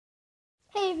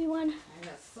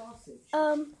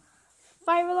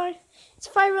Fire alarm. It's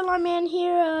Fire Alarm Man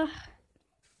here.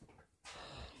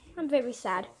 I'm very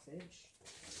sad.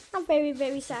 I'm very,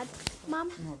 very sad.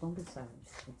 Mom? No, don't be sad.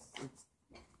 It's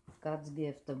God's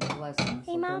gift of blessing.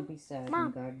 Hey, so Mom. Don't be sad.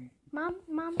 Mom. God...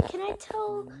 Mom, can I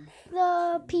tell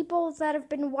the people that have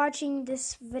been watching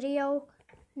this video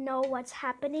know what's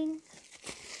happening?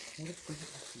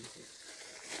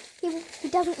 He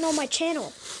doesn't know my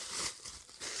channel.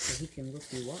 So he can look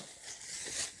you up.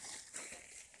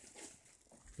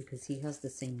 Because he has the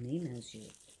same name as you.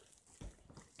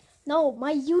 No,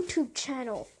 my YouTube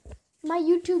channel. My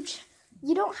YouTube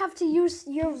you don't have to use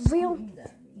your real...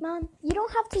 Mom, you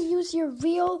don't have to use your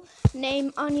real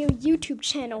name on your YouTube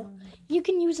channel. You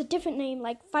can use a different name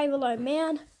like Fire Alarm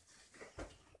Man.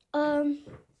 Can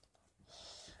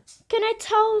I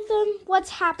tell them what's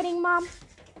happening, Mom?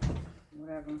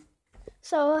 Whatever.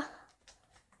 So,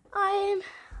 I'm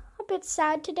a bit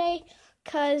sad today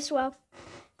because, well,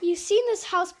 you've seen this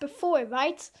house before,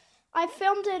 right? I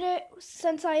filmed it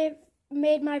since I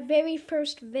made my very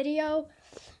first video.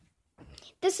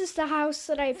 This is the house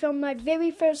that I filmed my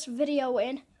very first video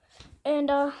in.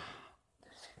 And, I'm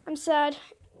sad.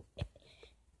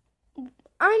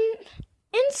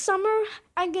 In summer,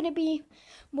 I'm going to be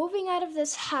moving out of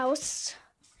this house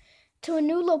to a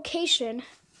new location.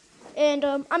 And,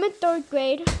 I'm in 3rd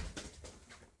grade.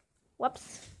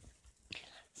 Whoops.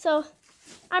 So,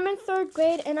 I'm in 3rd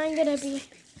grade and I'm going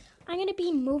to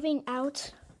be moving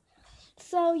out.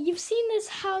 So, you've seen this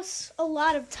house a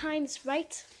lot of times,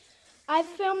 right? I've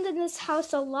filmed in this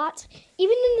house a lot,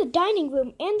 even in the dining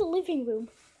room and the living room.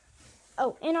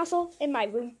 Oh, and also in my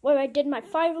room, where I did my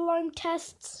fire alarm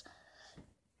tests.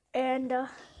 And,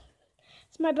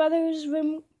 it's my brother's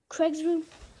room, Craig's room.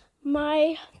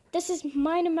 This is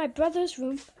mine and my brother's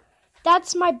room.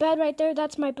 That's my bed right there,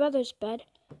 that's my brother's bed.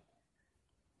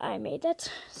 I made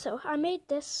that, so I made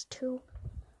this too.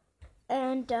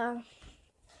 And, I'm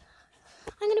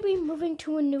going to be moving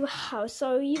to a new house.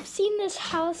 So you've seen this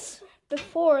house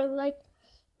before, like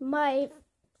my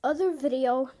other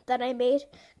video that I made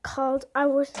called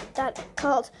I'm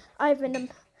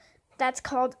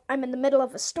in the middle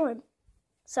of a storm.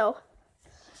 So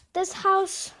this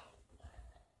house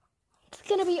is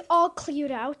going to be all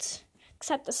cleared out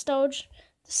except the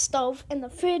stove and the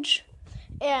fridge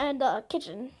and the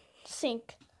kitchen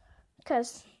sink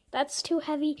because that's too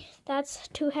heavy,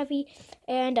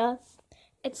 and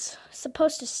it's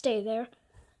supposed to stay there.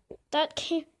 That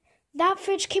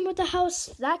fridge came with the house.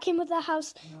 That came with the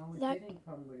house. No, it didn't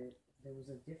come with it. There was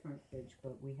a different fridge,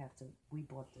 but we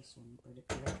bought this one. But if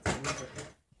you have to use it,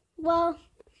 well,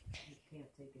 you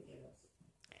can't take it with us.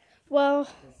 Well,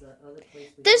 the other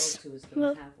place we go to is gonna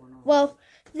have one already. Well,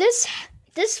 this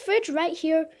fridge right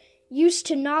here used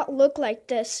to not look like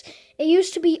this. It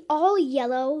used to be all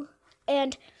yellow,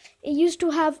 and it used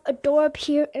to have a door up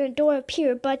here and a door up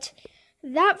here. But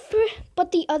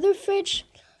the other fridge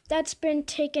that's been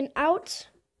taken out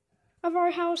of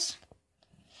our house,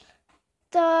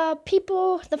 the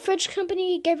fridge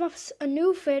company gave us a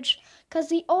new fridge because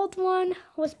the old one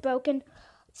was broken.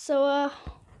 So,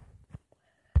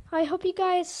 I hope you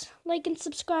guys like and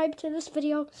subscribe to this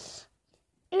video.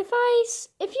 If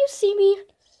you see me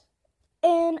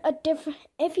in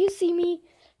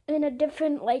a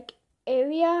different like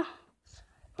area,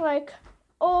 like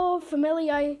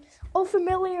familiarize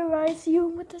you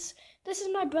with this. This is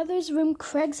my brother's room,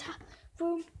 Craig's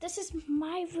room. This is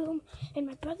my room and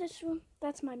my brother's room.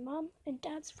 That's my mom and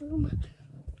dad's room.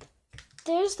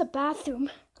 There's the bathroom.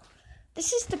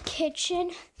 This is the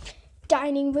kitchen,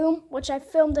 dining room, which I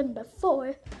filmed in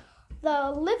before. The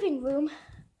living room.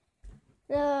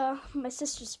 My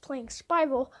sister's playing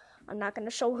Spiral. I'm not going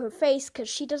to show her face because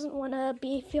she doesn't want to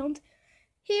be filmed.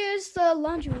 Here's the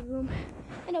laundry room.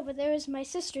 And over there is my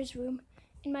sister's room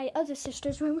and my other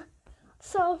sister's room.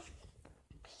 So,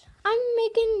 I'm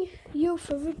making you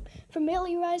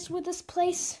familiarized with this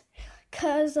place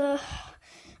because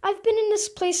I've been in this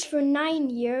place for 9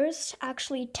 years,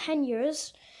 actually 10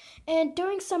 years. And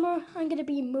during summer, I'm going to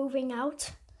be moving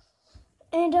out.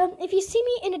 And if you see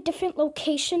me in a different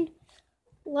location,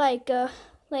 like a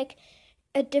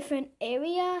different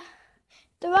area,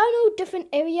 there are no different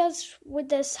areas with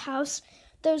this house.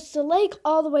 There's the lake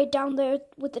all the way down there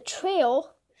with the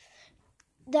trail.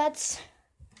 That's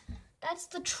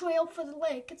the trail for the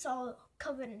lake. It's all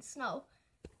covered in snow.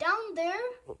 Down there,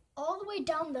 all the way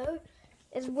down there,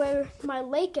 is where my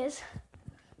lake is.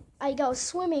 I go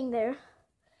swimming there.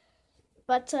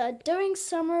 But during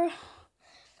summer,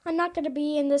 I'm not going to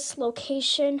be in this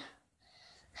location,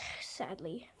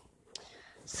 sadly.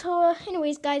 So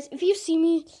anyways, guys, if you see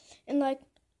me in like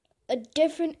a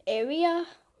different area,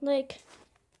 Like,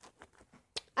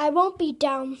 I won't be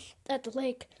down at the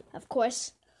lake, of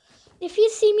course. If you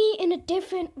see me in a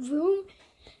different room,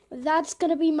 that's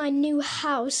gonna be my new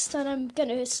house that I'm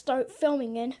gonna start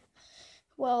filming in.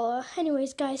 Well,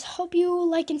 anyways, guys, hope you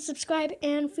like and subscribe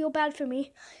and feel bad for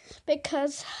me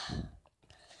because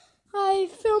I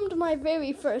filmed my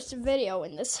very first video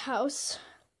in this house.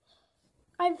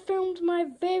 I filmed my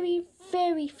very,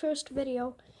 very first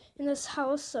video in this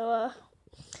house, so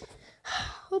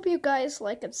hope you guys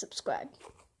like and subscribe.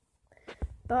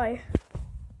 Bye.